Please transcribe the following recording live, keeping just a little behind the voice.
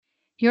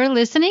You're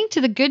listening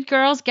to the Good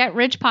Girls Get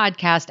Rich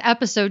podcast,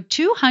 episode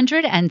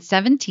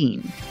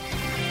 217.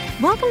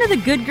 Welcome to the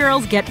Good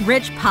Girls Get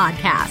Rich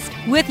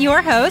podcast with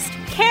your host,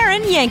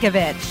 Karen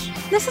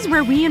Yankovich. This is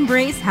where we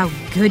embrace how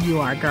good you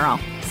are, girl.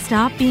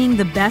 Stop being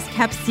the best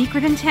kept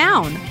secret in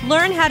town.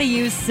 Learn how to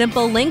use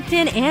simple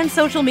LinkedIn and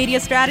social media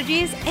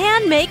strategies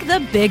and make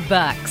the big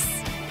bucks.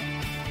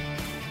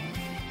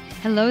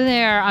 Hello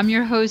there. I'm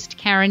your host,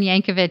 Karen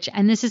Yankovich,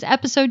 and this is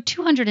episode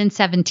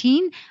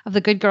 217 of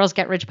the Good Girls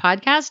Get Rich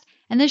podcast.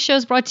 And this show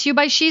is brought to you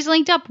by She's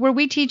Linked Up, where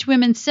we teach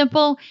women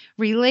simple,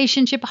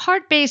 relationship,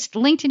 heart-based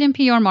LinkedIn and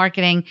PR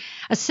marketing,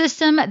 a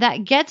system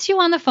that gets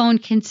you on the phone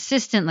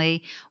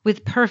consistently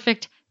with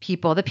perfect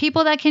people, the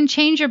people that can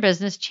change your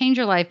business, change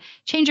your life,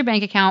 change your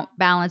bank account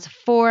balance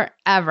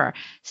forever.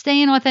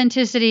 Stay in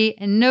authenticity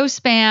and no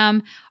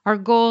spam. Our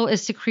goal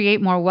is to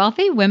create more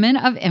wealthy women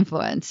of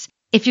influence.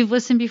 If you've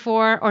listened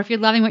before, or if you're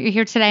loving what you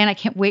hear today, and I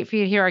can't wait for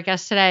you to hear our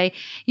guest today,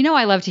 you know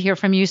I love to hear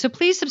from you. So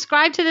please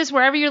subscribe to this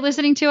wherever you're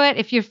listening to it.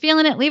 If you're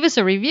feeling it, leave us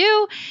a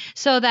review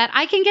so that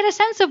I can get a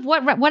sense of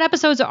what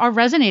episodes are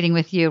resonating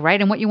with you, right?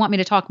 And what you want me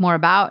to talk more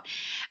about.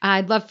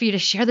 I'd love for you to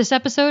share this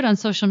episode on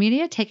social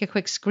media. Take a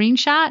quick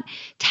screenshot,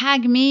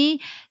 tag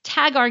me,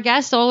 tag our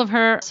guest. All of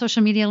her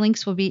social media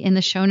links will be in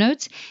the show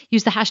notes.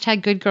 Use the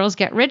hashtag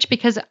GoodGirlsGetRich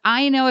because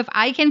I know if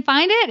I can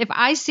find it, if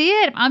I see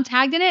it, if I'm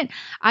tagged in it,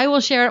 I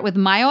will share it with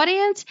my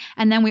audience,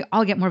 and then we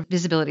all get more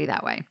visibility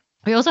that way.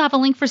 We also have a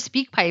link for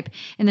SpeakPipe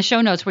in the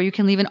show notes where you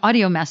can leave an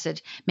audio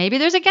message. Maybe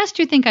there's a guest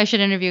you think I should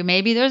interview.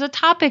 Maybe there's a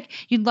topic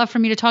you'd love for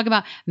me to talk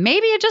about.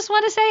 Maybe you just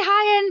want to say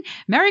hi and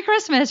Merry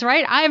Christmas,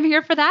 right? I am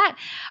here for that.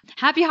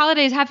 Happy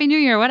holidays, Happy New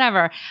Year,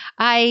 whatever.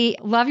 I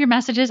love your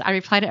messages. I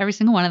reply to every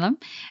single one of them,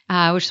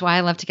 which is why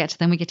I love to get to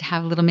them. We get to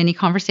have little mini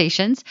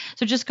conversations.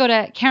 So just go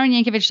to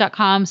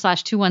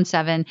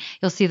KarenYankovich.com/217.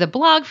 You'll see the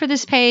blog for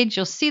this page.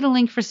 You'll see the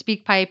link for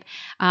SpeakPipe,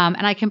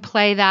 and I can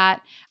play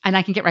that and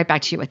I can get right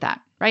back to you with that,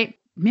 right?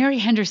 Mary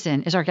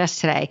Henderson is our guest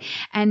today.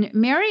 And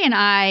Mary and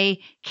I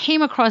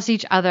came across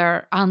each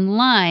other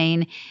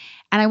online,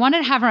 and I wanted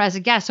to have her as a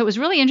guest. So it was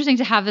really interesting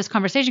to have this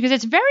conversation because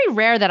it's very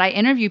rare that I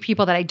interview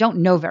people that I don't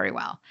know very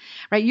well,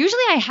 right?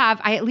 Usually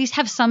I at least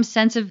have some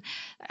sense of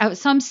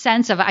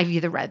I've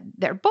either read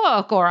their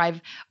book or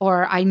I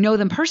know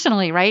them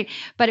personally, right?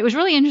 But it was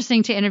really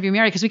interesting to interview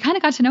Mary because we kind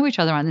of got to know each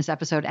other on this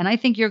episode. And I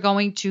think you're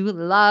going to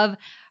love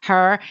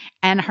her,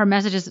 and her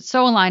message is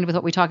so aligned with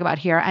what we talk about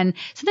here. And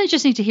sometimes you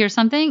just need to hear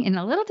something in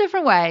a little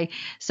different way.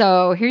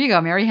 So here you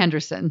go, Mary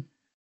Henderson.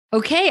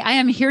 Okay, I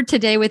am here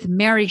today with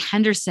Mary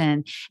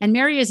Henderson, and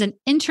Mary is an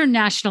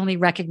internationally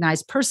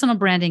recognized personal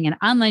branding and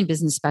online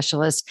business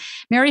specialist.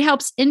 Mary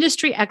helps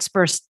industry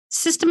experts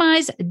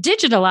systemize,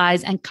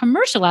 digitalize, and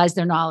commercialize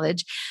their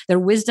knowledge, their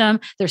wisdom,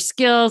 their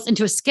skills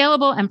into a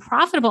scalable and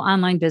profitable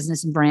online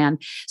business and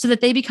brand so that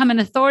they become an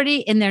authority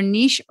in their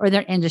niche or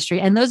their industry.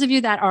 And those of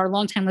you that are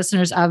longtime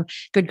listeners of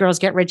Good Girls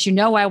Get Rich, you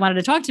know why I wanted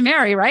to talk to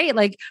Mary, right?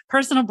 Like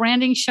personal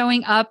branding,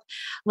 showing up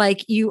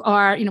like you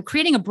are,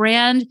 creating a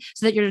brand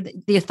so that you're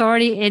the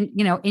authority in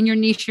your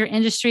niche, your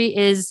industry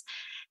it's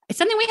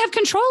something we have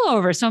control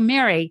over. So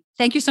Mary,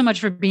 thank you so much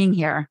for being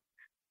here.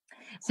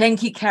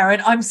 Thank you,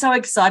 Karen. I'm so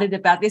excited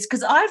about this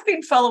because I've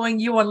been following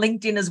you on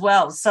LinkedIn as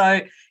well.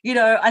 So,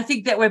 I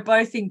think that we're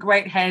both in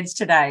great hands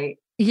today.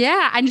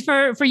 Yeah. And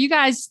for you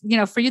guys,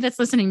 for you that's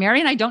listening, Mary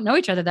and I don't know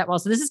each other that well.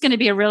 So this is going to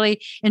be a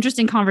really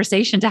interesting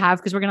conversation to have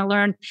because you're going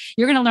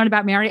to learn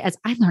about Mary as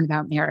I learned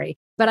about Mary.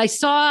 But I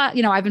saw,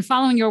 I've been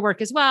following your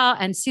work as well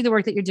and see the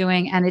work that you're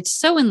doing. And it's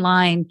so in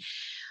line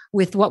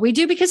with what we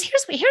do, because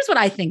here's what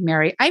I think,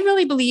 Mary. I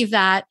really believe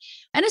that,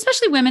 and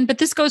especially women, but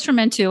this goes for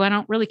men too. I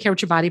don't really care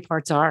what your body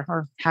parts are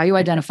or how you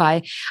identify.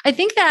 I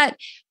think that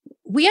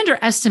we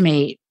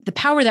underestimate the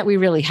power that we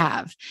really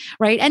have,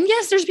 right? And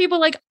yes, there's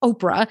people like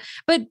Oprah,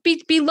 but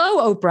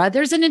below Oprah,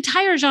 there's an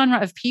entire genre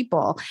of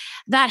people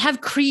that have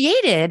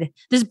created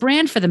this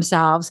brand for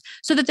themselves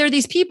so that they're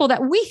these people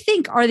that we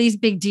think are these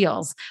big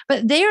deals,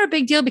 but they are a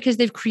big deal because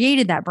they've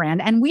created that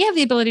brand. And we have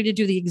the ability to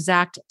do the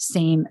exact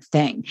same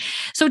thing.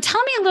 So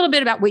tell me a little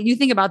bit about what you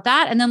think about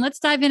that. And then let's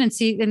dive in and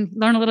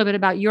learn a little bit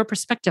about your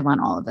perspective on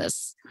all of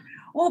this.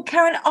 Well,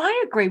 Karen,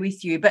 I agree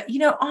with you, but,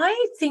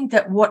 I think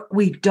that what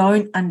we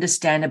don't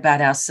understand about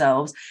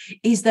ourselves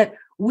is that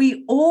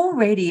we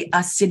already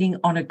are sitting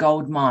on a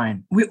gold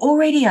mine. We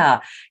already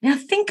are. Now,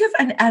 think of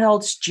an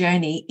adult's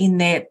journey in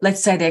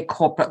let's say their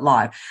corporate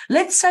life.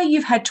 Let's say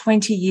you've had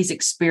 20 years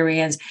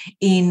experience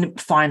in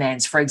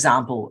finance, for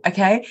example,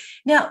 okay?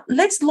 Now,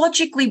 let's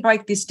logically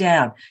break this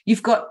down.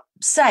 You've got,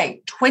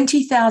 say,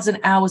 20,000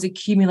 hours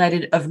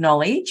accumulated of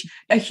knowledge.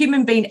 A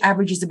human being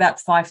averages about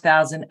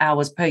 5,000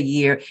 hours per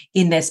year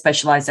in their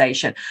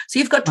specialization. So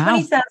you've got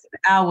 20,000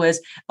 hours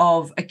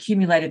of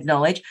accumulated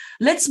knowledge.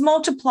 Let's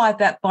multiply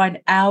that by an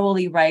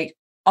hourly rate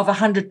of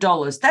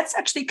 $100. That's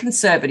actually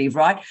conservative,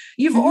 right?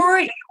 You've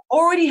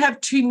already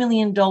have $2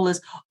 million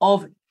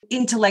of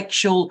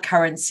intellectual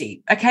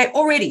currency, okay,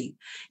 already.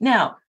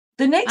 Now,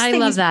 the next thing I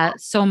love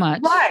that so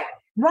much.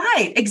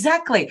 Right,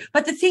 exactly.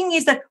 But the thing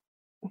is that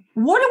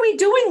what are we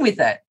doing with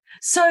it?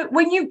 So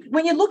when you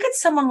look at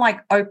someone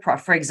like Oprah,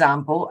 for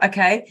example,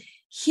 okay,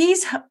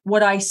 here's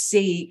what I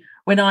see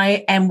when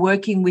I am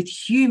working with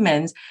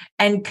humans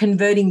and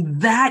converting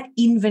that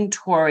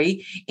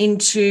inventory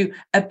into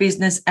a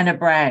business and a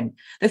brand.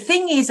 The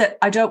thing is that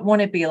I don't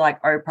want to be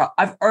like Oprah.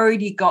 I've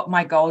already got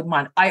my gold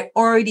mine. I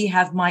already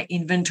have my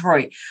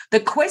inventory. The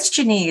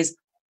question is,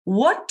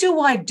 what do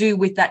I do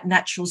with that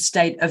natural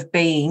state of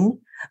being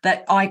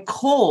that I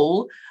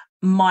call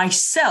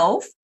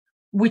myself,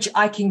 which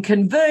I can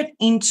convert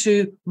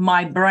into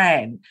my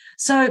brand?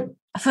 So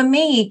for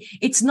me,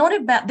 it's not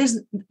about this.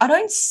 I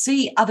don't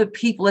see other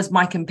people as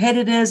my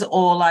competitors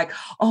or like,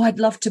 oh, I'd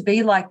love to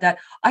be like that.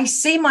 I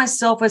see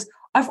myself as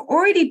I've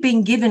already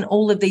been given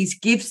all of these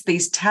gifts,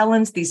 these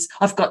talents,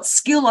 I've got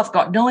skill, I've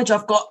got knowledge,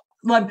 I've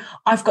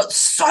got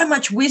so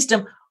much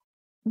wisdom.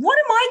 What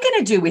am I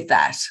going to do with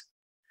that?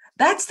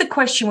 That's the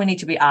question we need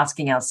to be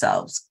asking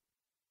ourselves.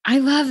 I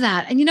love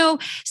that. And,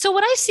 so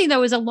what I see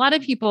though is a lot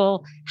of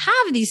people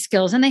have these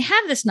skills and they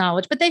have this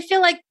knowledge, but they feel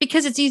like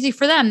because it's easy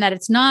for them that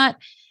it's not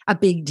a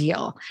big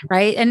deal.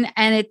 Right.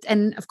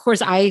 And of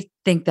course I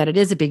think that it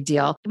is a big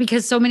deal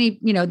because so many,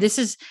 this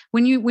is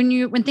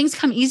when things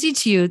come easy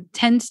to you,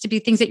 tends to be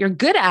things that you're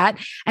good at.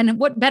 And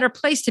what better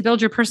place to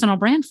build your personal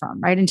brand from,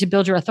 right? And to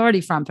build your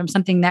authority from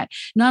something that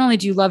not only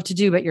do you love to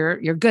do, but you're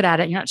good at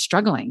it. You're not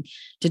struggling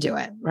to do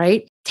it.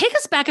 Right. Take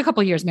us back a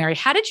couple of years, Mary.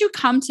 How did you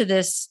come to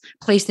this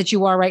place that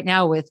you are right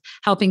now with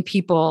helping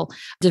people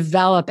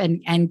develop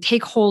and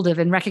take hold of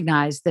and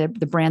recognize the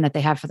brand that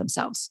they have for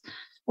themselves?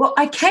 Well,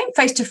 I came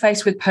face to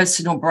face with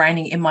personal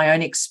branding in my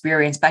own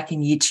experience back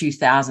in year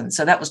 2000.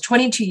 So that was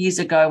 22 years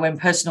ago when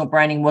personal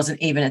branding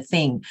wasn't even a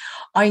thing.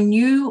 I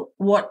knew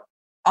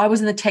I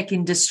was in the tech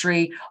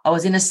industry. I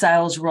was in a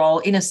sales role,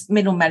 in a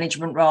middle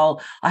management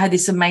role. I had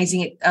this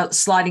amazing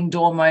sliding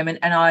door moment.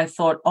 And I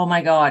thought, oh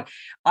my God,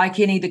 I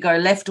can either go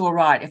left or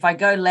right. If I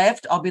go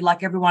left, I'll be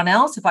like everyone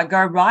else. If I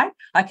go right,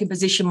 I can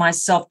position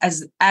myself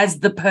as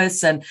the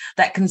person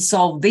that can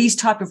solve these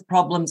type of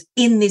problems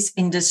in this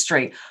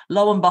industry.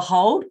 Lo and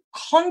behold,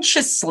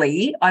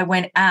 consciously, I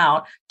went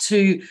out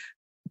to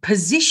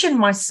position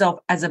myself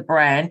as a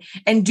brand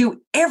and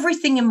do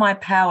everything in my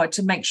power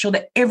to make sure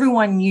that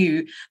everyone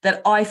knew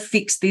that I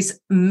fixed this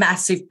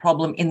massive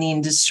problem in the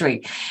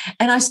industry.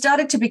 And I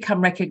started to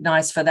become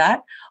recognized for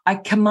that. I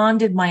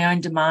commanded my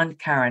own demand,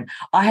 Karen.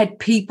 I had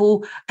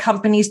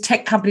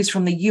tech companies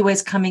from the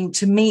US coming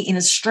to me in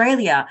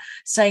Australia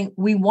saying,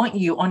 we want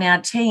you on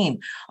our team.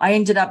 I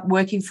ended up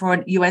working for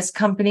a US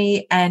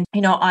company and,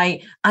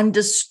 I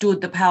understood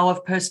the power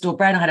of personal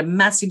brand. I had a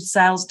massive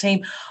sales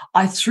team.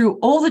 I threw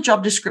all the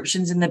job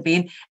descriptions in the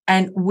bin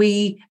and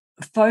we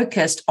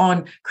focused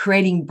on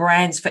creating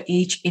brands for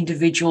each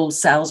individual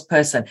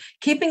salesperson.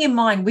 Keeping in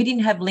mind, we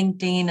didn't have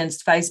LinkedIn and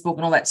Facebook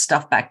and all that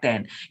stuff back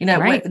then.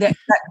 Right.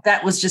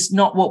 That was just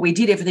not what we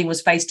did. Everything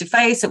was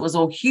face-to-face. It was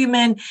all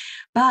human,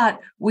 but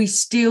we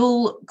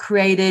still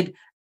created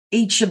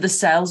each of the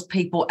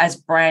salespeople as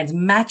brands,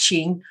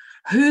 matching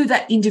who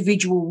that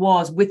individual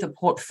was with a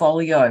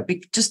portfolio,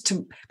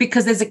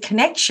 because there's a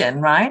connection,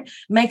 right?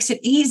 Makes it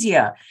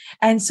easier.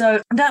 And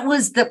so that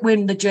was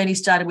when the journey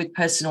started with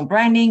personal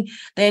branding.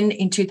 Then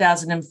in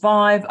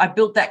 2005, I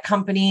built that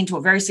company into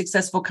a very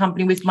successful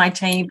company with my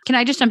team. Can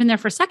I just jump in there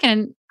for a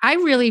second? I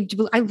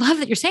love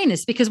that you're saying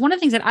this because one of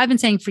the things that I've been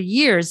saying for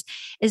years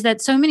is that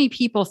so many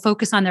people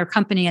focus on their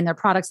company and their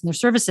products and their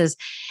services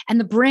and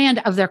the brand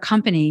of their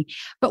company.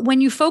 But when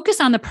you focus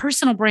on the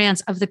personal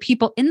brands of the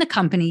people in the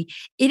company,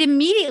 it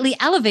immediately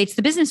elevates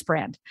the business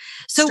brand.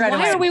 So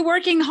why are we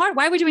working hard?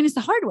 Why are we doing this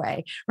the hard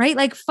way? Right?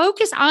 Like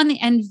focus on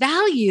and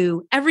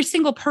value every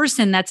single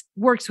person that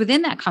works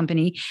within that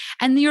company,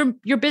 and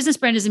your business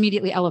brand is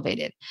immediately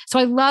elevated. So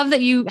I love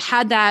that you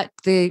had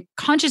the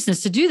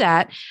consciousness to do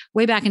that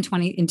way back in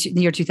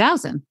the year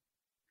 2000.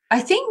 I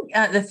think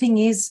the thing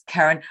is,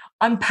 Karen,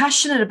 I'm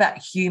passionate about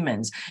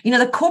humans.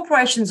 The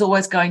corporation's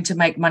always going to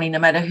make money no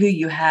matter who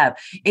you have.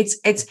 It's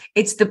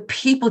the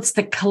people, it's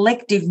the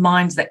collective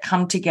minds that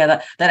come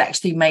together that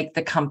actually make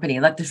the company.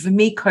 For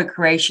me,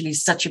 co-creation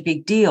is such a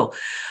big deal.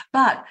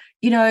 But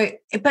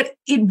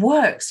it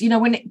works.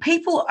 When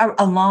people are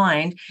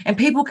aligned and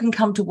people can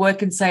come to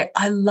work and say,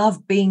 I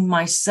love being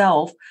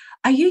myself.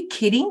 Are you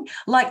kidding?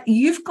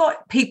 You've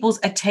got people's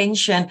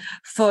attention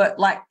for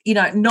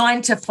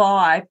 9 to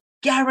 5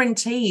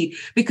 guaranteed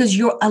because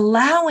you're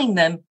allowing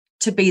them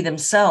to be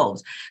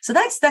themselves. So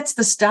that's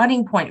the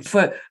starting point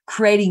for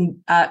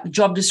creating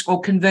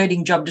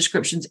converting job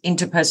descriptions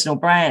into personal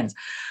brands.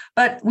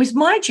 But with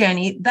my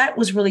journey, that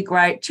was really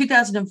great.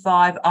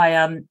 2005,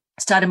 I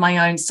started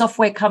my own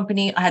software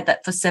company. I had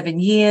that for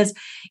 7 years.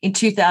 In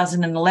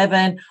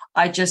 2011,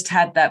 I just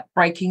had that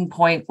breaking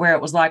point where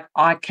it was like,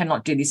 I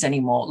cannot do this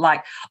anymore.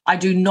 I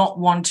do not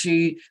want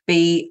to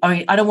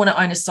I don't want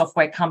to own a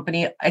software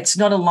company. It's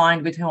not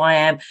aligned with who I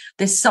am.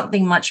 There's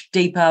something much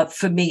deeper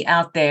for me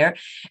out there.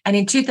 And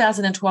in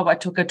 2012, I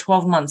took a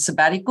 12-month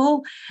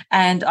sabbatical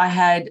and I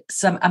had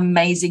some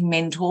amazing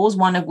mentors,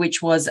 one of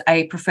which was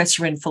a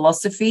professor in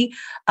philosophy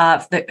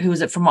who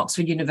was from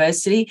Oxford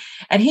University.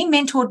 And he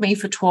mentored me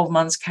for 12 12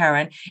 months,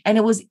 Karen. And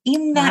it was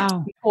in that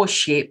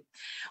mentorship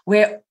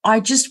where I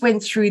just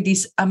went through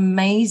this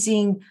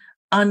amazing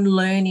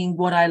unlearning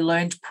what I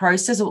learned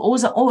process.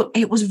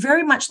 It was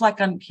very much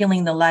like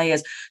unpeeling the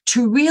layers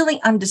to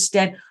really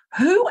understand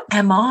who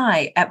am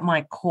I at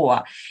my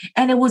core.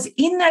 And it was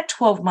in that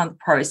 12-month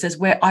process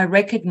where I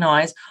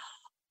recognized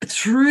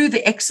through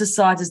the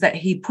exercises that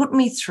he put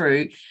me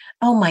through,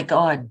 oh my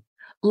God,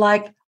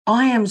 like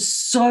I am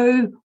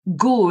so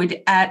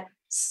good at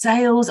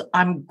sales.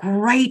 I'm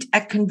great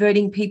at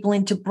converting people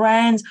into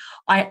brands.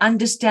 I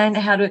understand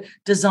how to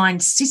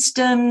design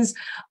systems.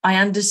 I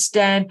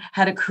understand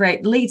how to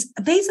create leads.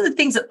 These are the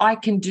things that I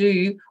can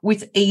do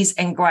with ease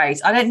and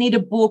grace. I don't need a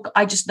book.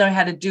 I just know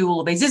how to do all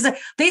of these. These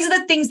are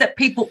the things that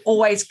people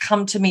always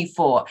come to me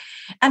for.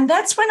 And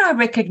that's when I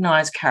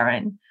recognized,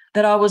 Karen,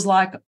 that I was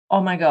like,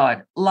 oh my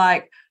God,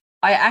 like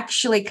I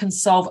actually can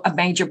solve a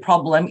major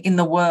problem in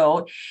the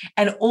world.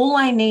 And all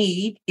I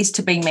need is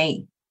to be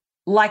me.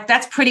 Like,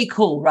 that's pretty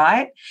cool,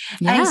 right?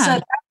 Yeah. And so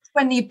that's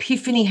when the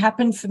epiphany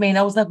happened for me. And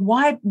I was like,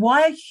 why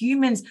don't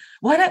humans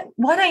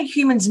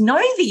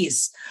know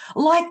this?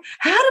 Like,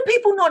 how do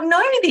people not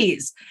know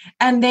this?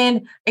 And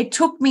then it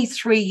took me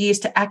 3 years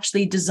to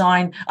actually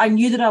design. I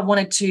knew that I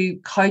wanted to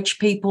coach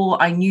people.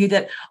 I knew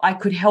that I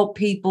could help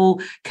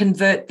people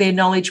convert their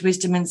knowledge,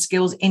 wisdom, and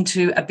skills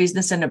into a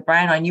business and a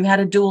brand. I knew how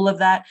to do all of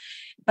that.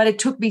 But it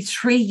took me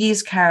 3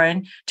 years,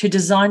 Karen, to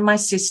design my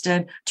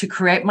system, to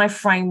create my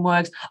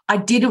frameworks. I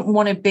didn't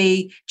want to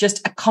be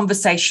just a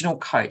conversational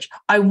coach.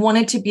 I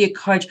wanted to be a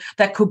coach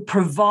that could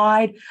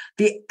provide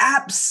the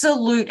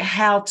absolute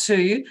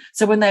how-to.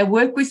 So when they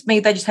work with me,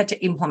 they just had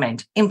to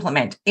implement.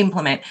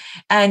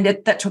 And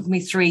that took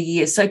me 3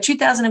 years. So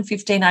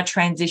 2015, I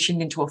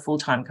transitioned into a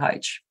full-time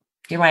coach.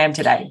 Here I am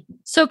today.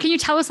 So can you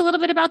tell us a little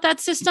bit about that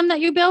system that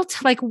you built?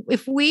 Like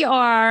if we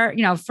are,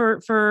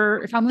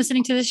 if I'm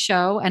listening to this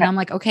show and I'm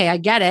like, okay, I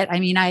get it. I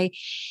mean, I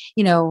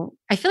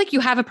feel like you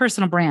have a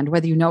personal brand,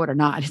 whether you know it or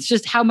not. It's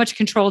just how much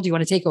control do you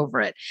want to take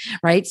over it?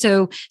 Right.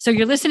 So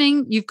you're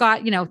listening, you've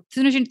got, as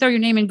soon as you throw your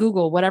name in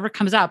Google, whatever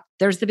comes up,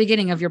 there's the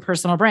beginning of your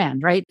personal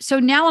brand. Right. So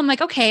now I'm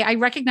like, okay, I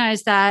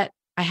recognize that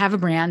I have a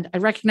brand. I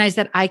recognize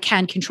that I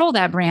can control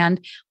that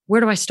brand.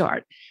 Where do I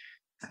start?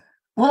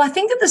 Well, I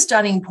think that the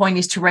starting point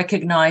is to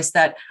recognize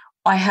that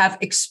I have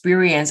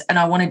experience and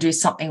I want to do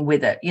something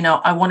with it.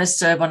 I want to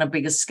serve on a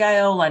bigger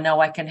scale. I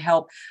know I can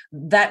help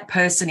that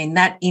person in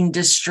that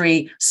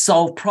industry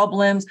solve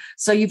problems.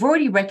 So you've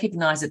already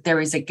recognized that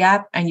there is a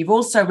gap, and you've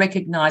also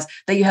recognized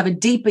that you have a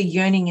deeper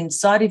yearning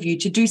inside of you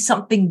to do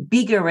something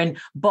bigger and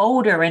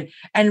bolder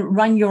and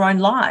run your own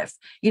life.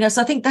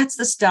 So I think that's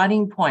the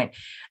starting point.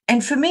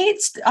 And for me,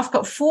 I've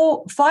got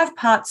 5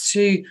 parts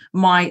to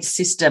my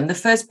system. The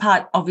first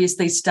part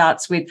obviously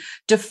starts with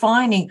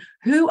defining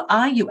who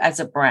are you as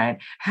a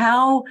brand?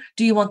 How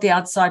do you want the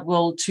outside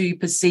world to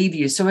perceive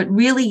you? So it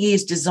really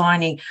is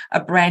designing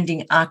a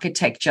branding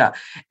architecture.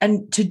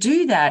 And to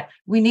do that,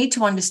 we need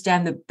to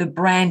understand the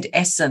brand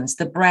essence,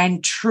 the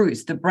brand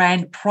truth, the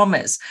brand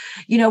promise.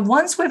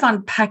 Once we've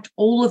unpacked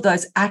all of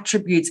those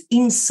attributes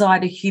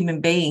inside a human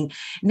being,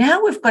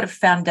 now we've got a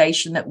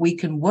foundation that we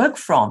can work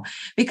from,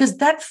 because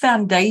that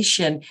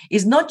foundation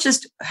is not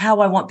just how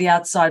I want the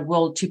outside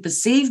world to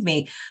perceive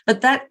me,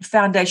 but that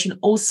foundation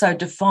also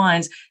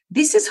defines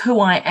this is who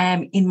I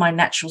am in my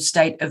natural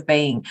state of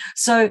being.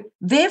 So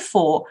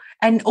therefore,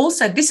 and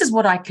also this is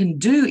what I can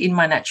do in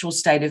my natural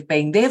state of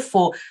being.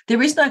 Therefore,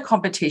 there is no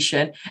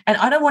competition, and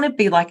I don't want to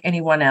be like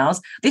anyone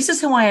else. This is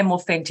who I am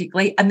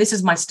authentically, and this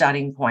is my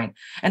starting point.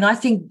 And I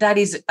think that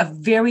is a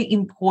very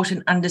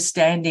important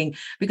understanding,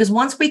 because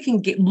once we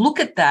can look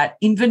at that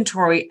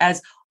inventory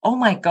as, oh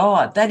my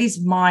God, that is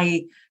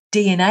my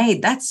DNA.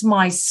 That's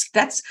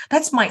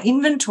my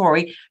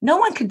inventory. No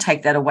one can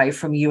take that away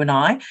from you and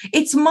I.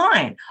 It's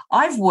mine.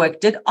 I've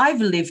worked it.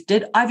 I've lived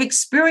it. I've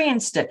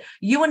experienced it.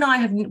 You and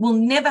I will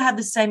never have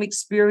the same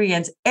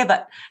experience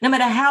ever. No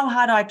matter how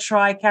hard I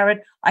try,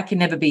 Karen, I can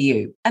never be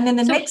you. And then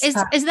the next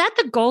part, is that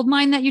the gold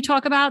mine that you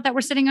talk about that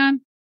we're sitting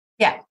on?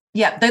 Yeah.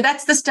 Yeah,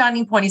 that's the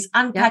starting point, is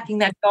unpacking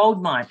that gold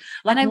mine.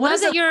 And I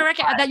love that you're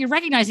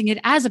recognizing it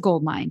as a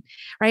gold mine,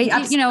 right? Yeah,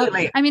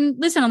 absolutely. I mean,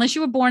 listen, unless you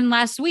were born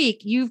last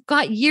week, you've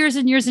got years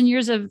and years and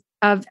years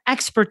of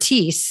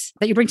expertise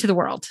that you bring to the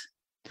world.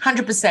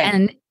 100%.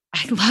 And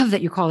I love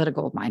that you call it a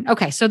gold mine.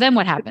 Okay, so then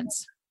what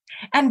happens?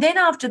 And then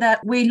after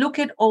that, we look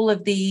at all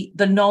of the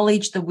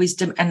knowledge, the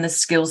wisdom, and the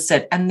skill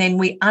set, and then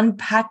we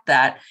unpack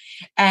that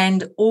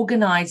and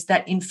organize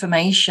that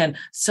information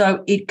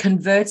so it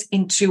converts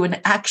into an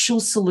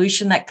actual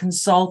solution that can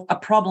solve a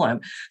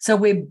problem. So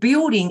we're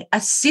building a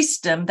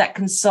system that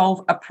can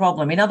solve a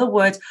problem. In other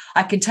words,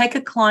 I can take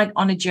a client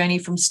on a journey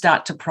from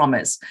start to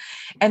promise.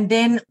 And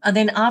then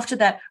after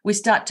that, we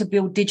start to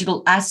build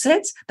digital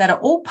assets that are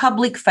all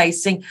public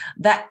facing,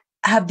 that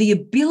have the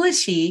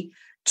ability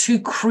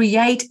to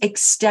create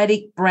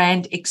ecstatic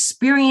brand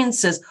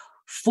experiences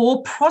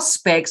for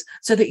prospects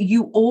so that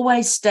you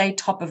always stay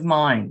top of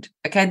mind.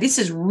 Okay, this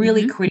is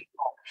really critical.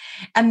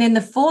 And then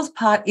the fourth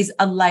part is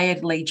a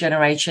layered lead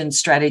generation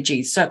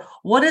strategy. So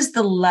what is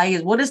the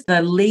layers? What does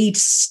the lead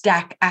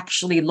stack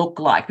actually look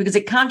like? Because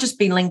it can't just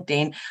be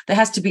LinkedIn. There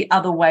has to be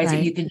other ways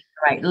that you can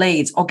generate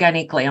leads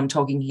organically. I'm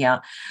talking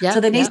here. So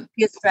there needs to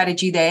be a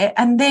strategy there.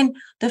 And then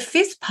the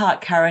fifth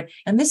part, Karen,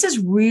 and this is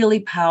really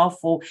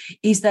powerful,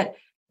 is that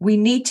we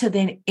need to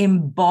then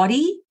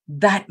embody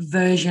that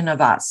version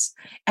of us.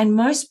 And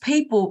most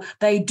people,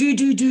 they do,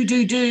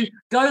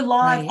 go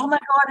live. Right. Oh my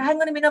God, hang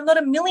on a minute. I'm not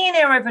a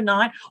millionaire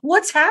overnight.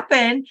 What's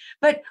happened?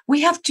 But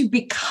we have to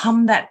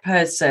become that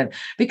person,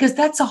 because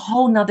that's a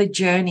whole nother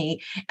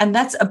journey. And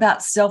that's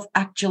about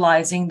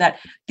self-actualizing that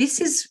this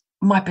is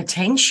my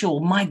potential.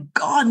 My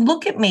God,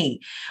 look at me.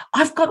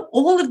 I've got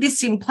all of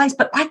this in place,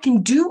 but I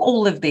can do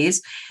all of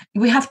this.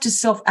 We have to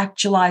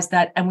self-actualize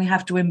that, and we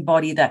have to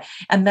embody that.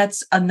 And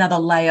that's another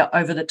layer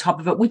over the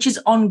top of it, which is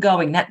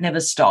ongoing. That never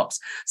stops.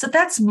 So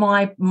that's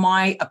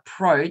my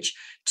approach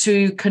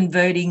to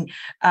converting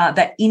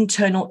that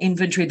internal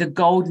inventory, the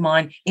gold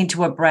mine,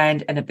 into a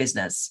brand and a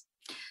business.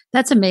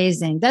 That's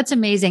amazing. That's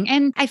amazing.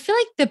 And I feel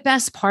like the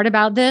best part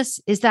about this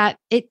is that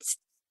it's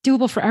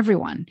doable for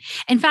everyone.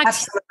 In fact,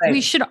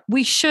 absolutely,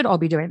 we should all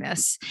be doing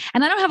this.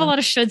 And I don't have a lot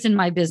of shoulds in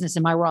my business,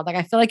 in my world. Like,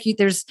 I feel like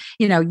there's,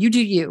 you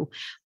do you.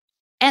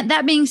 And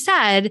that being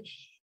said,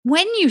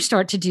 when you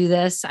start to do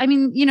this, I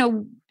mean,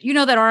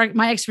 that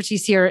my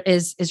expertise here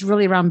is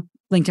really around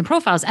LinkedIn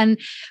profiles. And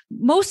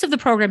most of the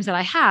programs that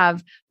I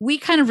have, we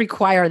kind of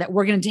require that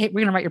we're going to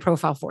write your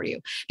profile for you,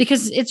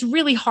 because it's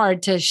really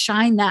hard to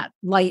shine that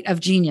light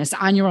of genius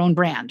on your own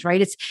brand,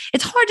 right?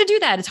 It's hard to do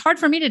that. It's hard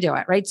for me to do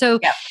it, right?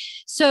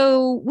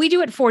 So we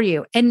do it for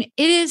you. And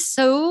it is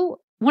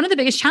one of the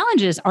biggest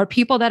challenges are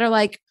people that are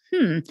like,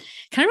 can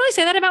I really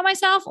say that about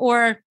myself?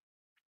 Or,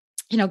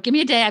 give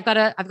me a day. I've got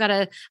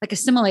to like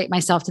assimilate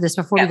myself to this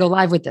before we go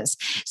live with this.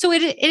 So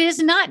it is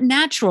not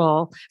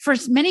natural for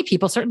many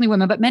people, certainly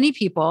women, but many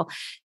people,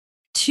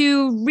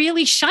 to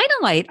really shine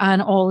a light on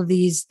all of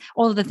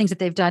the things that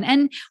they've done.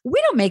 And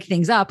we don't make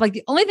things up. Like,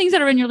 the only things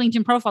that are in your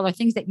LinkedIn profile are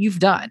things that you've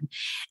done,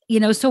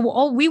 so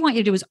all we want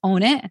you to do is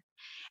own it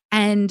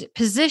and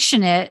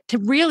position it to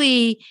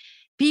really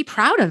be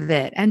proud of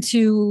it, and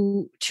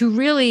to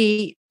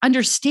really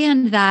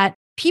understand that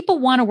people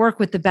want to work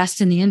with the best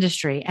in the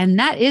industry. And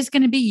that is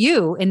going to be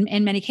you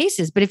in many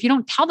cases. But if you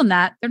don't tell them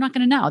that, they're not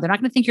going to know. They're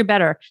not going to think you're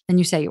better than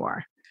you say you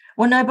are.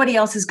 Well, nobody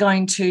else is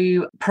going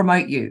to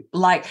promote you.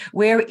 Like,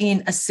 we're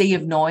in a sea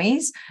of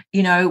noise.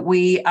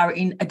 We are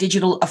in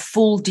a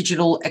full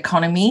digital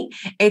economy.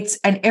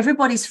 And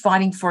everybody's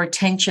fighting for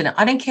attention.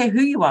 I don't care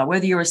who you are,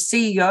 whether you're a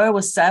CEO,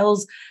 a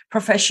sales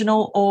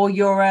professional, or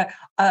you're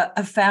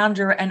a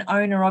founder and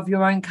owner of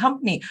your own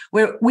company,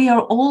 where we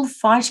are all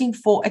fighting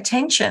for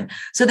attention.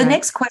 So the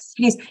next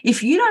question is,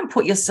 if you don't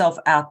put yourself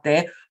out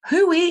there,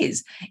 who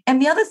is?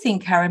 And the other thing,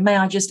 Karen, may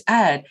I just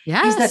add,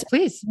 is that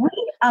please. We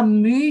are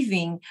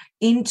moving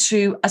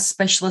into a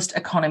specialist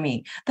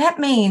economy. That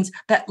means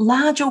that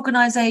large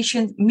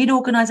organizations,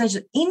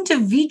 mid-organizations,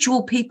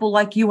 individual people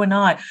like you and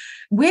I,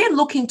 I'm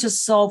looking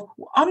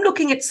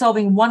at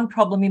solving one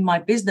problem in my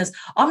business.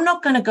 I'm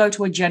not going to go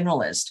to a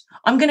generalist.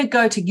 I'm going to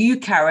go to you,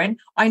 Karen.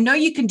 I know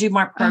you can do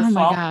my profile. Oh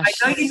my gosh,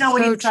 I know you know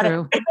it inside.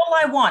 It's all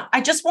I want.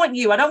 I just want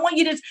you. I don't want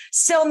you to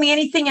sell me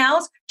anything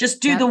else.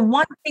 Just do the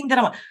one thing that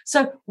I want.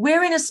 So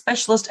we're in a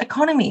specialist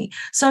economy.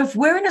 So if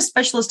we're in a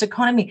specialist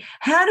economy,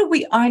 how do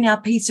we own our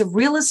piece of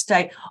real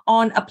estate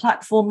on a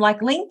platform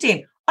like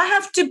LinkedIn? I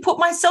have to put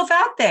myself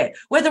out there.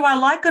 Whether I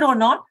like it or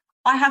not,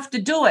 I have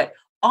to do it.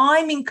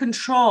 I'm in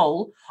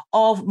control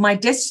of my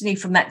destiny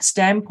from that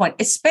standpoint,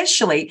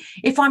 especially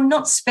if I'm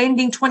not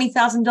spending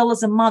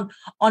 $20,000 a month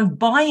on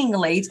buying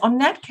leads on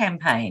that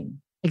campaign.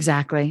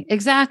 Exactly.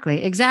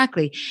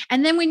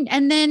 And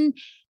then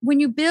when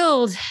you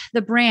build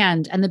the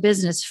brand and the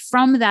business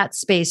from that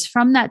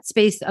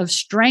space of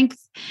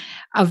strength,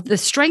 of the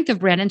strength of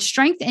brand and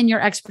strength in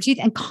your expertise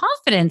and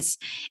confidence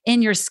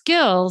in your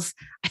skills,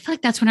 I feel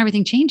like that's when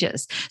everything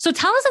changes. So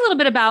tell us a little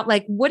bit about,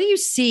 like, what do you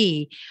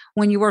see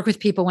when you work with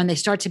people when they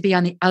start to be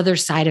on the other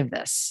side of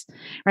this,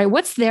 right?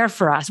 What's there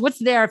for us? What's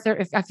there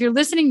if you're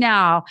listening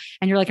now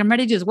and you're like, I'm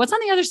ready to do this, what's on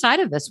the other side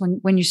of this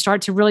when you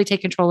start to really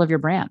take control of your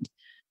brand?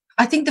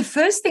 I think the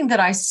first thing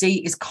that I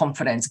see is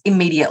confidence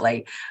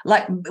immediately.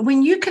 Like,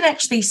 when you can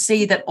actually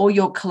see that all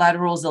your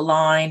collaterals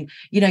align,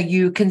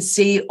 you can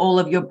see all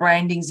of your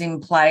brandings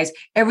in place,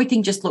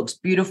 everything just looks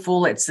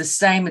beautiful. It's the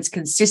same, it's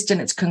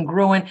consistent, it's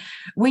congruent.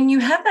 When you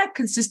have that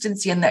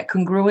consistency and that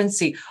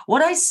congruency,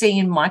 what I see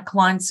in my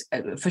clients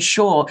for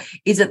sure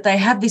is that they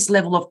have this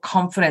level of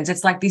confidence.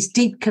 It's like this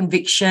deep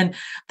conviction.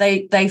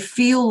 They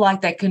feel like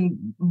they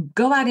can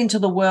go out into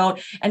the world,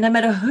 and no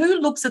matter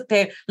who looks at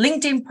their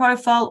LinkedIn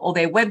profile or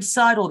their website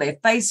or their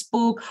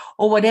Facebook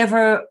or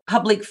whatever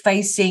public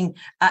facing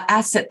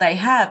asset they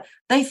have,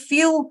 they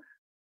feel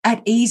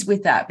at ease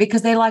with that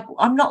because they're like,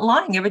 I'm not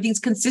lying. Everything's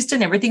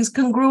consistent. Everything's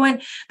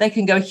congruent. They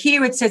can go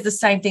here. It says the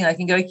same thing. They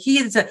can go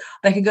here.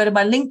 They can go to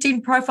my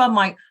LinkedIn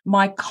profile.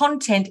 My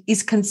content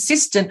is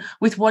consistent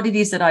with what it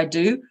is that I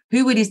do,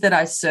 who it is that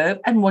I serve,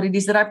 and what it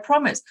is that I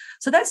promise.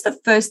 So that's the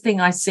first thing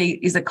I see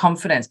is the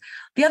confidence.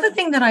 The other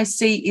thing that I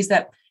see is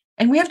that,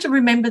 and we have to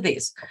remember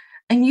this,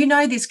 and you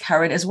know this,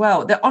 Karen, as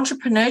well, that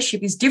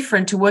entrepreneurship is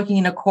different to working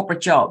in a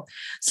corporate job.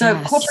 So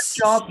corporate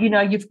job,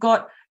 you've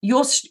got,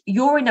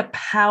 you're in a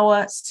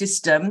power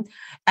system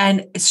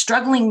and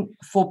struggling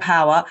for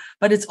power,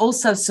 but it's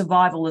also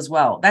survival as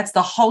well. That's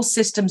the whole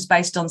system's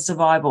based on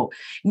survival.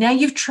 Now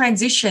you've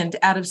transitioned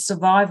out of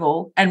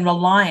survival and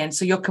reliance.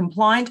 So you're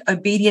compliant,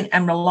 obedient,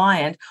 and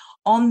reliant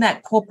on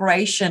that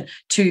corporation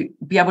to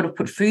be able to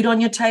put food on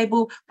your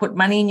table, put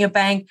money in your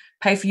bank,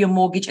 pay for your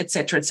mortgage, et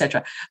cetera, et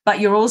cetera. But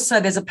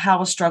there's a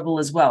power struggle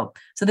as well.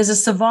 So there's a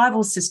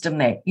survival system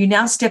there. You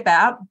now step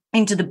out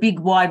into the big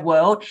wide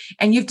world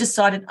and you've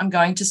decided, I'm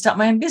going to start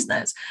my own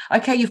business.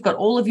 Okay, you've got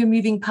all of your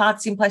moving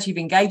parts in place. You've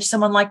engaged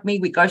someone like me.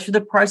 We go through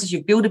the process.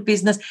 You build a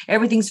business.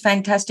 Everything's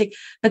fantastic.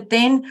 But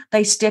then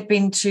they step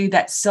into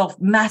that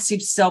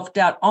massive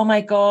self-doubt. Oh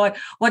my God,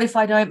 what if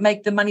I don't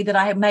make the money that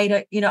I have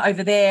made,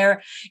 over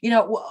there?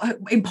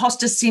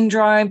 Imposter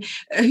syndrome.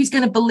 Who's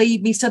going to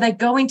believe me? So they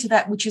go into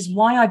that, which is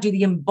why I do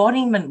the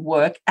embodiment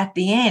work at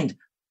the end.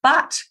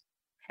 But,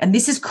 and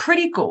this is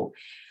critical,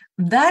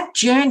 that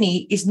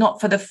journey is not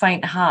for the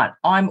faint heart.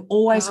 I'm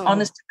always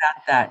honest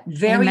about that.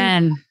 Very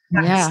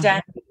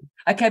understanding.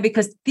 Okay,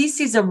 because this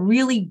is a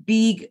really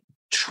big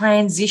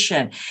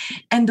transition.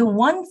 And the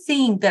one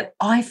thing that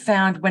I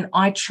found when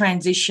I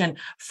transitioned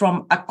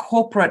from a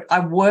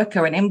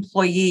worker, an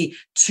employee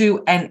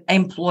to an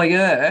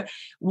employer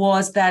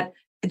was that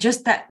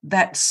just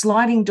that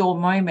sliding door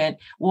moment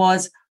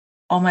was,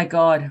 oh my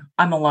God,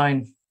 I'm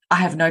alone. I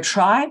have no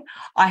tribe.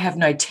 I have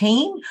no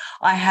team.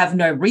 I have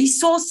no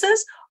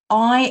resources.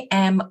 I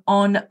am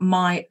on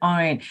my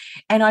own.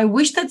 And I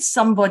wish that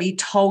somebody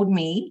told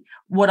me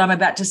what I'm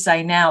about to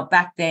say now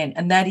back then.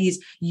 And that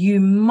is, you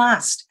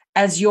must,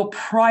 as your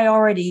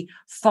priority,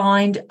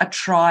 find a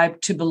tribe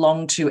to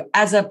belong to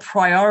as a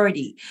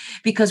priority.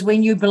 Because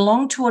when you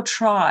belong to a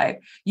tribe,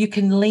 you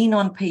can lean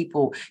on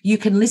people. You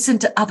can listen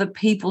to other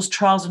people's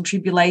trials and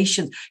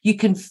tribulations. You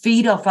can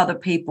feed off other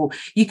people.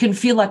 You can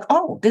feel like,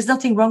 oh, there's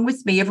nothing wrong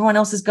with me. Everyone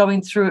else is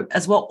going through it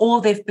as well,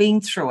 or they've been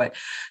through it.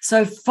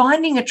 So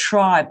finding a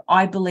tribe,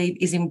 I believe,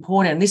 is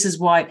important. And this is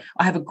why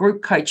I have a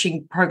group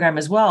coaching program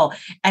as well.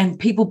 And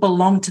people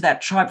belong to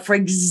that tribe for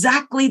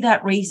exactly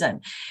that reason.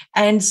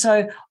 And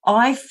so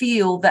I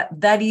feel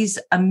that is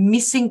a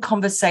missing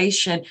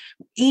conversation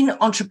in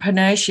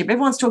entrepreneurship.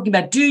 Everyone's talking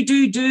about do.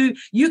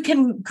 You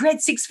can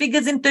create 6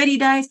 figures in 30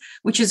 days,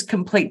 which is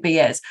complete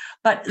BS.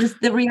 But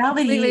the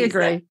reality completely is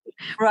agree. That,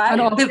 right? On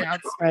all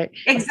counts, right.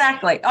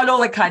 Exactly. On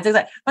all accounts.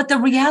 Exactly. But the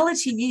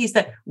reality is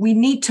that we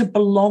need to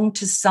belong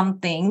to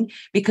something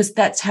because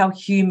that's how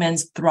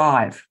humans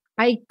thrive.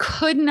 I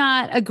could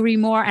not agree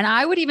more. And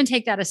I would even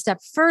take that a step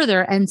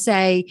further and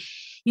say,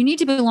 you need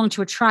to belong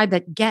to a tribe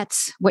that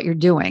gets what you're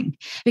doing,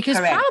 because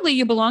Correct. Probably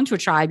you belong to a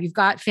tribe. You've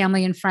got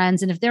family and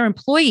friends. And if they're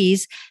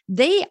employees,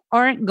 they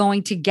aren't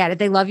going to get it.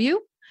 They love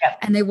you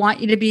and they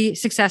want you to be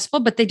successful,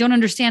 but they don't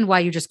understand why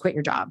you just quit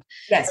your job.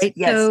 Yes. Right?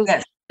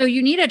 Yes. So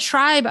you need a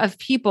tribe of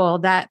people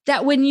that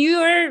when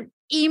your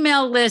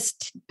email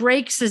list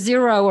breaks a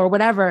 0 or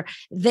whatever,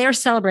 they're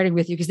celebrating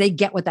with you because they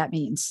get what that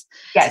means.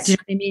 Yes. Do you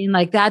know what I mean?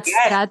 Like that's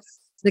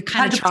the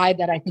kind of tribe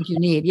that I think you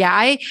need. Yeah,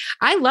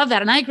 I love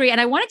that. And I agree. And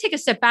I want to take a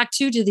step back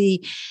too to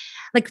the,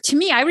 like, to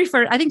me, I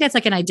think that's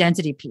like an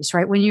identity piece,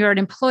 right? When you're an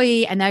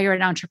employee and now you're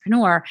an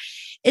entrepreneur,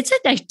 it's an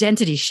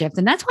identity shift.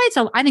 And that's why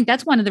I think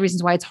that's one of the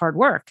reasons why it's hard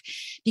work,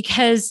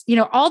 because,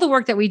 all the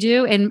work that we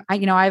do, and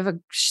I have a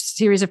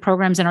series of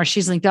programs in our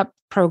She's Linked Up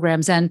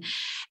programs, and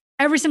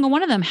every single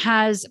one of them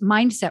has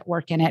mindset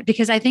work in it,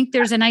 because I think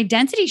there's an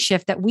identity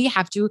shift that we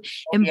have to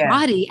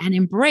embody and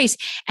embrace.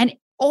 And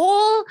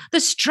all the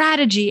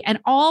strategy and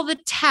all the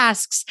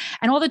tasks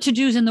and all the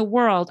to-dos in the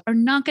world are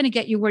not going to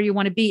get you where you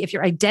want to be if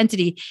your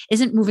identity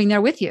isn't moving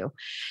there with you.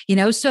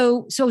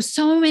 So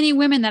many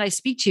women that I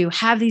speak to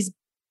have these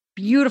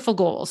beautiful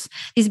goals,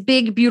 these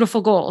big,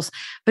 beautiful goals.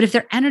 But if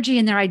their energy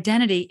and their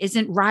identity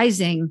isn't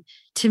rising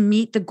to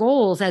meet the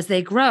goals as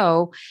they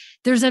grow,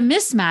 there's a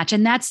mismatch.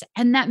 And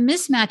that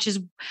mismatch is,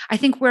 I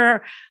think,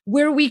 where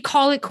we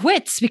call it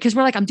quits, because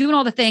we're like, I'm doing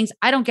all the things.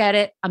 I don't get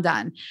it. I'm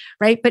done.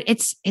 Right. But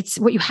it's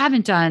what you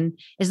haven't done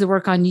is the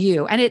work on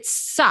you. And it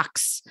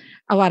sucks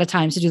a lot of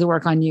times to do the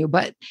work on you.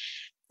 But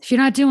if you're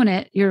not doing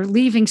it, you're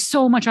leaving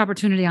so much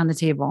opportunity on the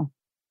table.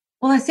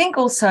 Well, I think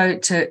also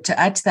to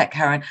add to that,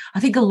 Karen, I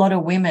think a lot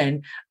of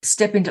women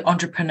step into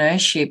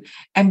entrepreneurship,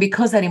 and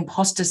because that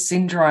imposter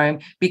syndrome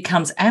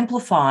becomes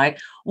amplified,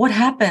 what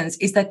happens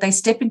is that they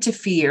step into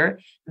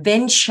fear,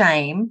 then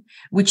shame,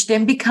 which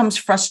then becomes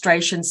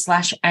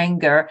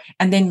frustration/anger,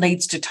 and then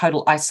leads to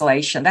total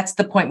isolation. That's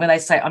the point where they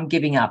say, I'm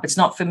giving up. It's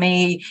not for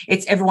me.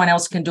 It's everyone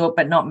else can do it,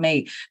 but not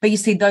me. But you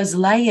see, those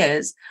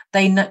layers,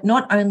 they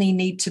not only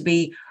need to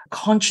be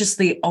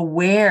consciously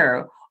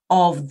aware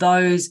of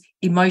those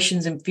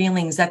emotions and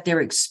feelings that they're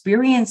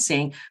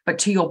experiencing. But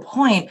to your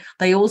point,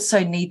 they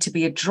also need to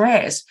be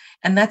addressed.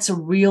 And that's a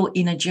real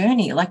inner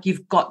journey. Like,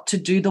 you've got to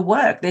do the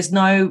work. There's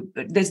no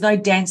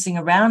dancing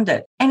around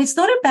it. And it's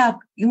not about,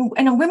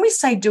 and when we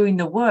say doing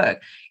the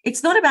work,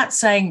 it's not about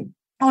saying,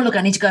 oh, look,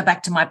 I need to go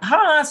back to my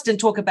past and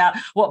talk about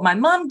what my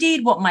mum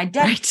did, what my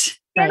dad did.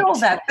 And all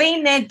that,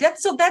 been there,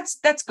 that's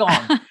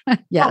gone.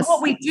 Yes. But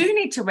what we do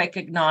need to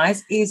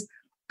recognize is,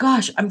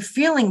 gosh, I'm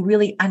feeling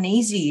really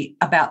uneasy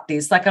about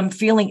this. Like, I'm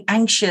feeling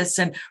anxious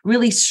and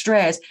really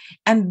stressed.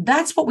 And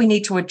that's what we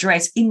need to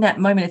address in that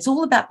moment. It's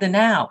all about the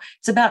now.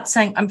 It's about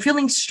saying, I'm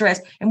feeling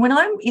stressed. And when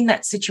I'm in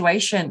that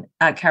situation,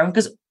 Karen,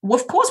 because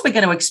of course we're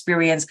going to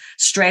experience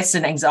stress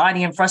and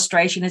anxiety and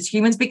frustration as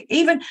humans,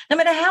 even no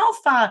matter how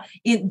far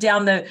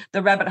down the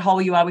rabbit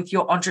hole you are with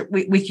your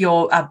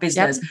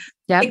business.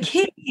 Yep. The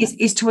key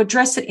is to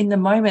address it in the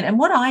moment. And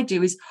what I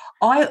do is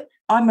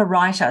I'm a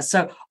writer,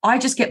 so I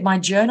just get my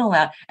journal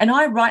out and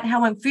I write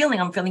how I'm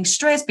feeling. I'm feeling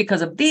stressed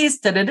because of this,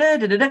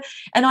 and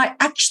I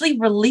actually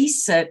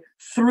release it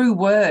through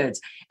words.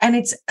 And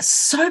it's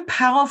so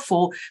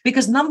powerful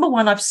because, number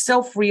one, I've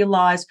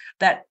self-realized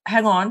that,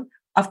 hang on,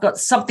 I've got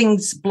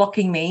something's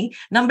blocking me.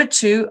 Number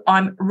two,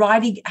 I'm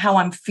writing how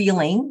I'm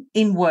feeling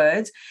in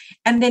words.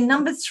 And then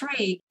number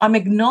three, I'm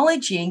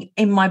acknowledging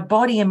in my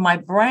body and my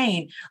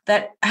brain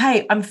that,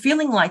 hey, I'm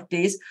feeling like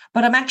this,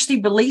 but I'm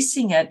actually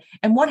releasing it.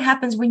 And what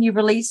happens when you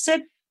release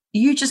it?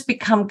 You just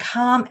become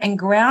calm and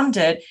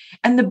grounded,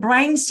 and the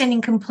brain's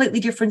sending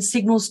completely different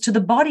signals to the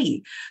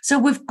body. So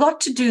we've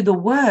got to do the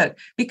work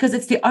because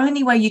it's the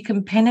only way you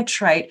can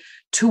penetrate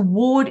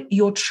toward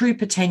your true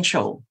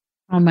potential.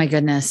 Oh my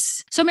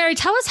goodness. So Mary,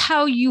 tell us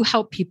how you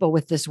help people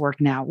with this work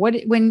now.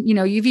 When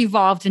you've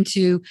evolved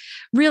into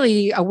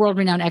really a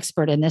world-renowned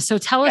expert in this. So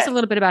tell us a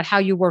little bit about how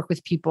you work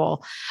with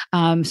people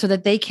so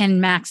that they can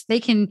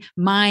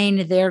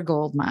mine their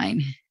gold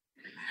mine.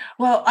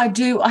 Well, I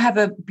do. I have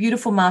a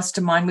beautiful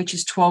mastermind, which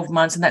is 12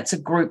 months, and that's a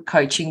group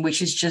coaching,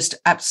 which is just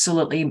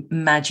absolutely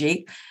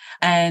magic.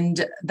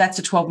 And that's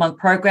a 12-month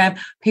program.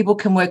 People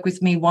can work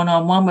with me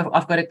one-on-one.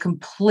 I've got a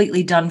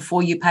completely done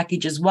for you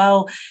package as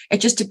well.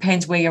 It just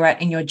depends where you're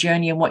at in your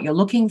journey and what you're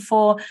looking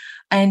for.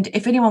 And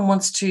if anyone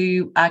wants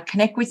to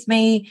connect with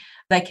me,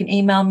 they can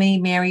email me,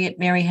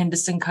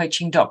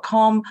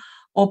 mary@maryhendersoncoaching.com,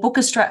 or book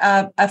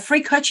a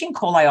free coaching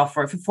call I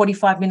offer for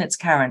 45 minutes,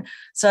 Karen.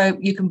 So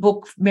you can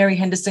book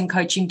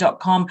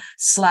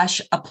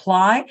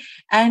maryhendersoncoaching.com/apply,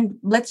 and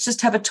let's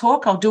just have a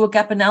talk. I'll do a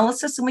gap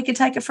analysis and we can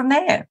take it from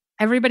there.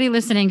 Everybody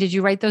listening, did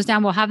you write those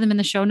down? We'll have them in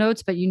the show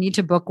notes, but you need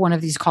to book one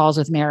of these calls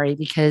with Mary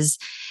because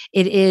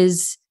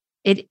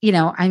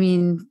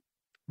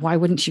why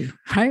wouldn't you,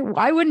 right?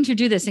 Why wouldn't you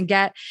do this and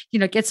get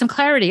some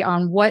clarity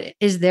on what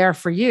is there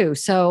for you?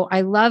 So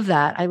I love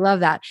that. I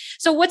love that.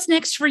 So what's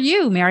next for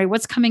you, Mary?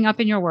 What's coming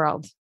up in your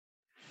world?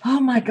 Oh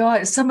my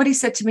God. Somebody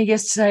said to me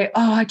yesterday,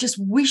 oh, I just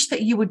wish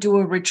that you would do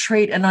a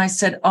retreat. And I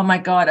said, oh my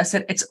God,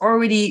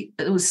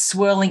 it was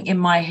swirling in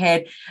my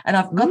head. And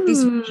I've got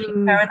this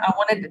vision, Karen. I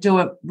wanted to do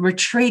a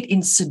retreat in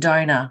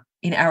Sedona,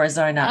 in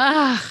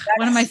Arizona.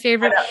 One of my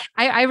favorite.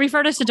 I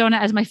refer to Sedona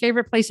as my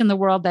favorite place in the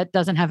world that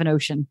doesn't have an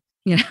ocean.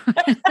 But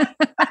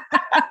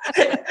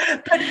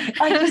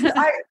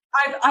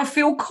I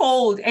feel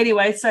called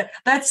anyway. So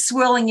that's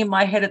swirling in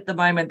my head at the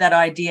moment, that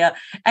idea.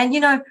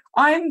 And,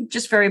 I'm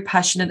just very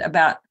passionate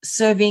about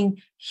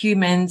serving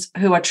humans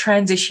who are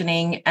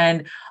transitioning.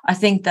 And I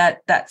think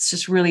that that's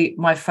just really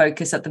my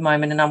focus at the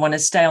moment. And I want to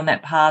stay on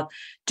that path,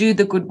 do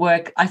the good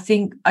work. I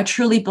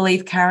truly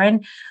believe,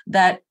 Karen,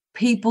 that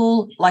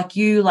people like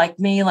you, like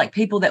me, like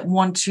people that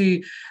want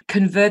to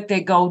convert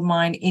their gold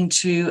mine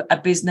into a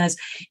business,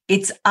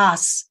 it's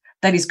us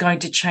that is going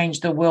to change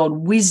the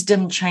world.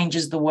 Wisdom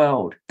changes the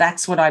world.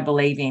 That's what I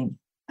believe in.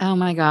 Oh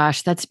my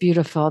gosh, that's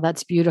beautiful.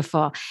 That's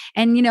beautiful.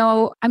 And,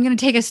 I'm going to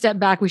take a step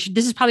back.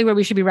 This is probably where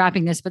we should be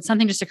wrapping this, but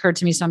something just occurred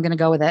to me, so I'm going to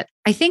go with it.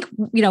 I think,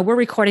 we're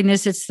recording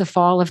this. It's the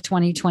fall of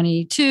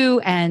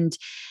 2022. And,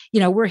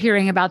 we're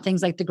hearing about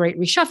things like the great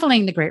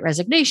reshuffling, the great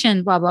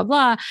resignation, blah, blah,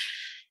 blah.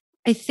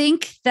 I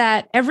think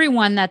that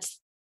everyone that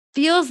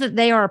feels that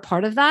they are a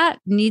part of that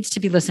needs to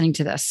be listening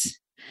to this.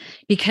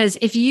 Because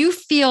if you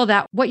feel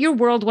that what your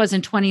world was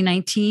in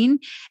 2019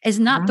 is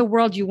not the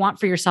world you want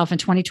for yourself in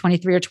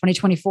 2023 or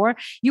 2024,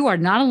 you are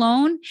not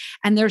alone.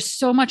 And there's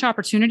so much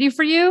opportunity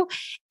for you.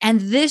 And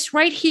this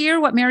right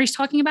here, what Mary's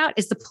talking about,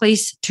 is the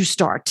place to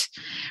start,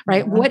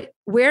 right?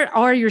 Where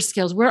are your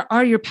skills? Where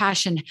are your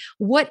passion?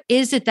 What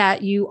is it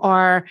that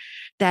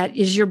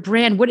is your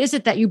brand? What is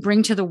it that you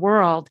bring to the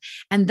world?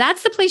 And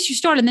that's the place you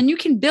start. And then you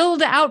can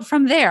build out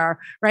from there,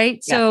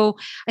 right? Yeah. So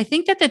I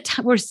think that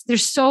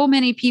there's so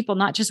many people,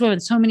 not just women,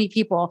 so many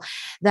people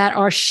that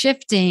are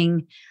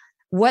shifting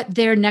what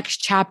their next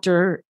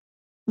chapter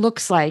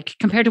looks like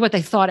compared to what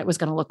they thought it was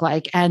going to look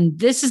like. And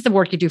this is the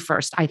work you do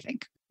first, I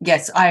think.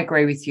 Yes, I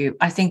agree with you.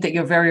 I think that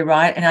you're very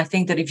right. And I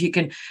think that if you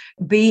can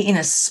be in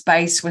a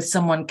space where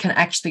someone can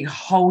actually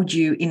hold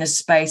you in a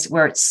space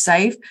where it's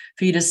safe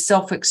for you to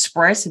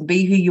self-express and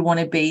be who you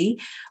want to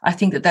be, I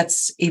think that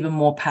that's even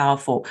more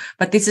powerful.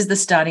 But this is the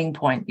starting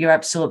point. You're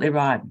absolutely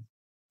right.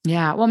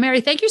 Yeah. Well,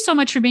 Mary, thank you so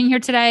much for being here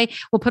today.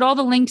 We'll put all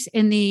the links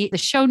in the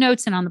show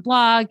notes and on the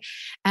blog.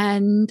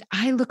 And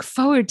I look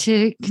forward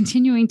to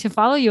continuing to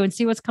follow you and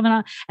see what's coming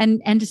on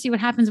and to see what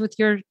happens with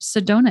your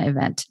Sedona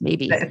event,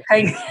 maybe.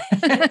 Thank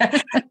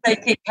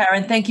you,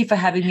 Karen. Thank you for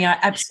having me. I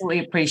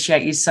absolutely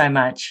appreciate you so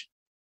much.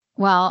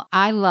 Well,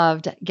 I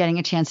loved getting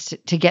a chance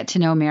to get to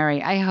know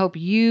Mary. I hope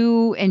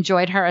you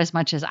enjoyed her as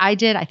much as I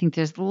did. I think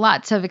there's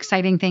lots of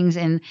exciting things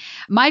in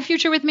my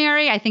future with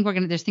Mary. I think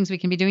there's things we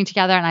can be doing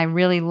together. And I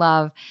really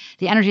love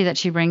the energy that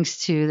she brings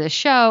to the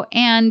show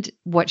and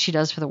what she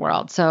does for the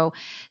world. So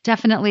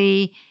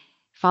definitely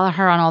follow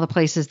her on all the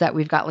places that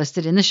we've got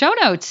listed in the show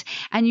notes.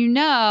 And you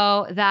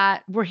know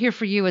that we're here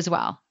for you as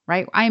well.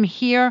 Right? I'm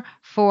here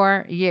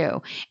for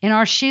you. In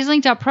our She's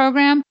Linked Up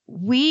program,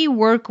 we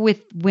work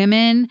with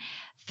women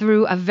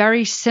through a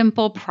very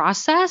simple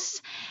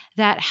process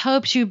that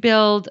helps you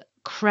build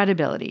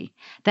credibility,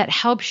 that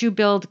helps you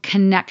build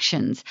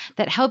connections,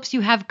 that helps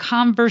you have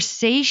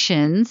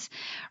conversations,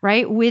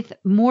 right, with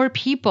more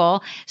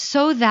people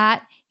so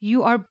that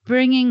you are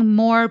bringing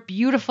more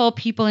beautiful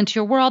people into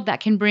your world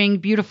that can bring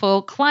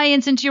beautiful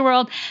clients into your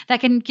world that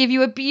can give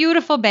you a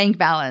beautiful bank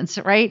balance,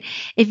 right?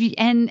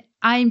 And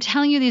I'm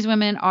telling you, these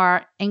women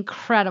are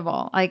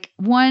incredible, like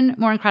one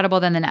more incredible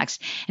than the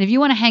next. And if you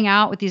want to hang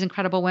out with these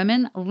incredible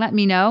women, let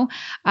me know.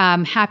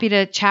 I'm happy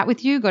to chat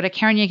with you. Go to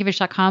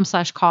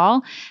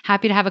KarenYankovich.com/call.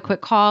 Happy to have a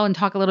quick call and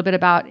talk a little bit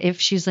about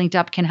if She's Linked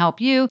Up can help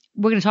you.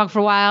 We're going to talk for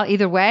a while.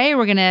 Either way,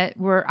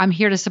 I'm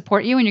here to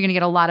support you and you're going to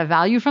get a lot of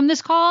value from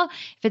this call. If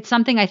it's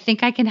something I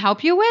think I can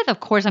help you with, of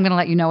course, I'm going to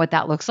let you know what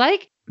that looks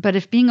like. But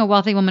if being a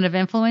wealthy woman of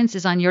influence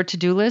is on your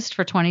to-do list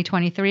for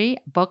 2023,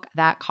 book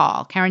that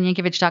call.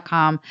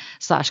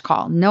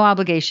 KarenYankovich.com/call. No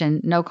obligation,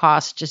 no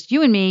cost, just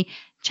you and me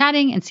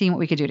chatting and seeing what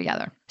we could do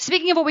together.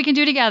 Speaking of what we can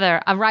do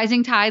together, a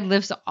rising tide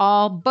lifts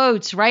all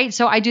boats, right?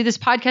 So I do this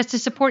podcast to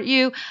support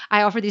you.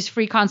 I offer these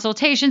free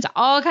consultations,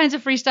 all kinds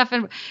of free stuff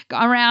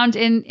around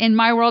in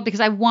my world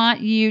because I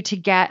want you to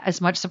get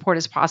as much support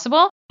as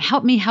possible.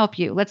 Help me help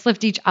you. Let's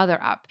lift each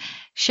other up.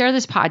 Share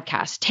this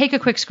podcast. Take a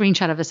quick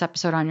screenshot of this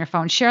episode on your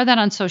phone. Share that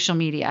on social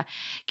media.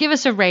 Give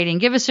us a rating.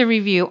 Give us a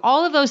review.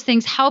 All of those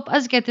things help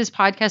us get this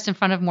podcast in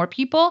front of more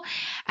people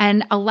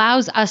and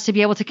allows us to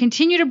be able to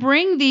continue to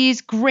bring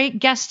these great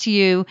guests to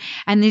you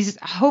and these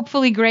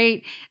hopefully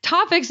great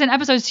topics and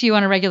episodes to you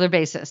on a regular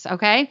basis.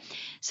 Okay?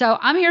 So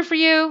I'm here for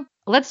you.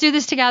 Let's do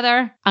this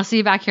together. I'll see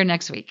you back here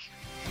next week.